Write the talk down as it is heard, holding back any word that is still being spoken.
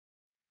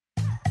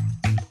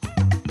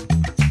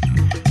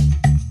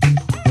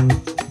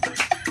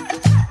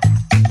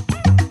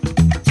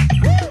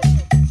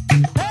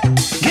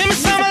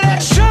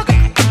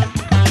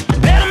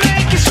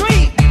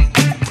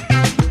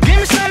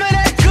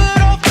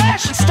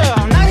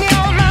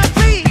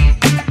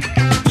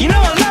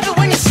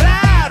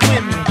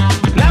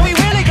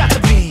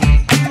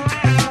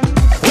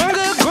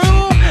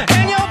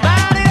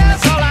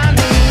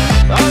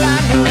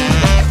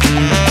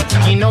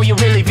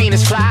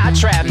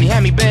You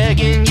had me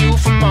begging you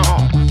for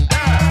more.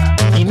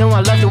 You know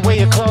I love the way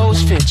your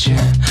clothes fit you.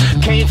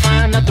 Can't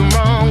find nothing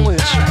wrong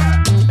with you.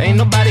 Ain't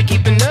nobody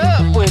keeping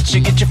up with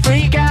you. Get your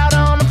freak out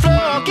on the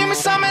floor. Give me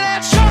some of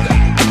that sugar.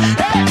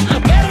 Hey,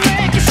 better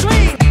make it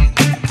sweet.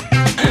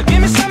 Give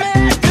me some of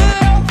that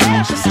good old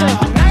fashioned stuff.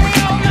 Now we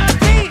on my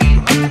feet.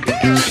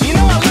 You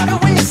know I love it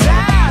when you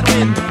side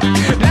with me.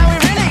 Now we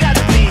really got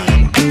to be.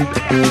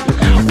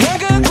 One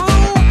good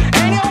groove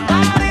and your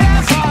body,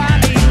 that's all I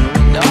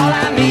need. All I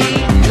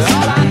need,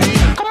 all I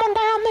need. Come on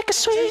down, make it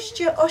sweet.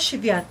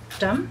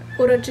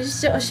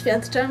 Uroczyście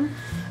oświadczam,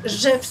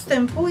 że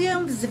wstępuję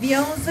w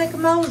związek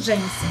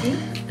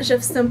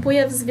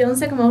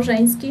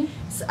małżeński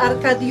z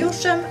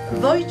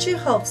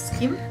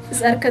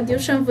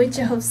Arkadiuszem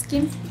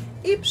Wojciechowskim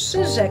i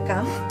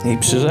przyrzekam,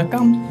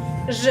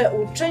 że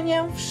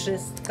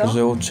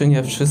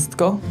uczynię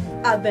wszystko,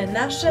 aby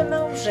nasze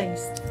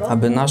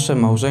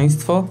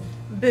małżeństwo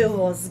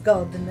było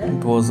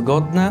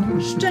zgodne,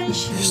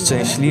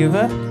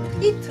 szczęśliwe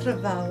i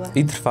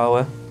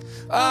trwałe.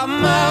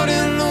 I'm out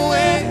in the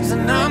waves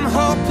and I'm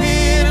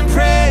hoping and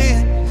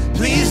praying.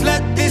 Please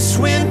let this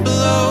wind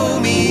blow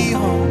me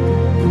home.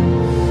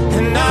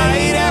 And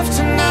night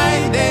after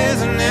night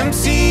there's an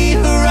empty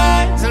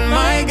horizon.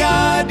 My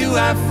God, do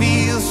I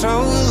feel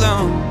so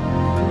alone.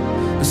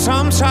 But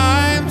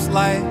sometimes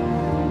light,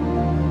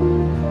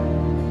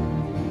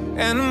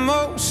 and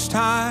most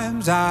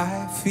times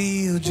I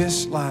feel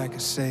just like a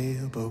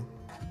sailboat.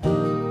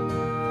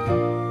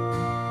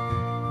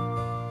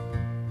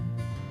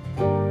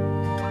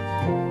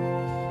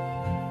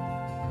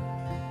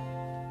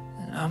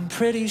 I'm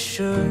pretty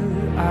sure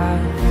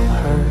I've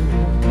heard.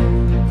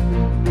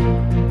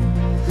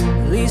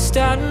 At least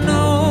I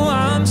know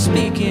I'm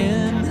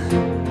speaking.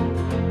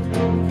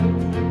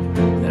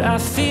 But I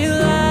feel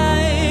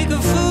like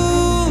a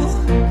fool,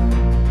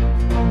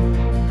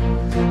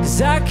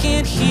 'cause I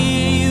can't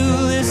hear you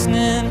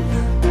listening.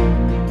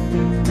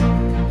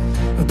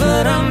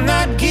 But I'm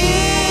not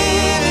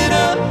giving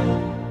up.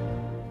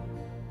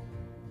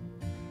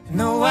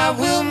 No, I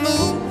will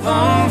move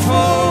on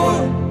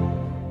forward.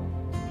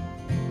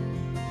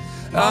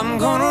 I'm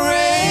gonna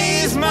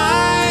raise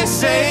my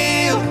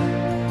sail.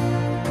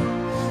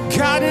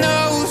 God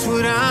knows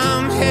what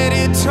I'm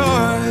headed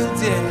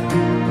towards, yeah.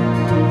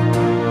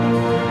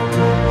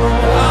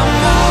 I'm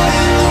out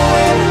in the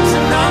waves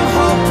and I'm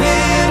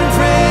hoping and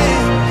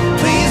praying.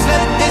 Please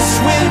let this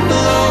wind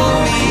blow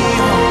me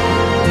home.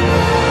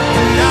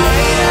 And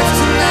night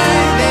after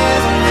night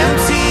there's an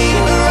empty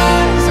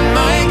horizon.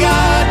 My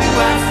God, do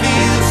I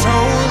feel so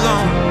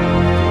alone.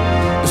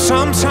 But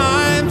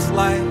sometimes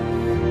like,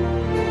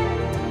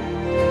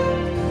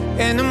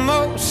 and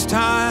most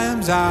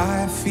times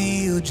I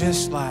feel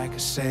just like a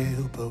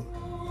sailboat.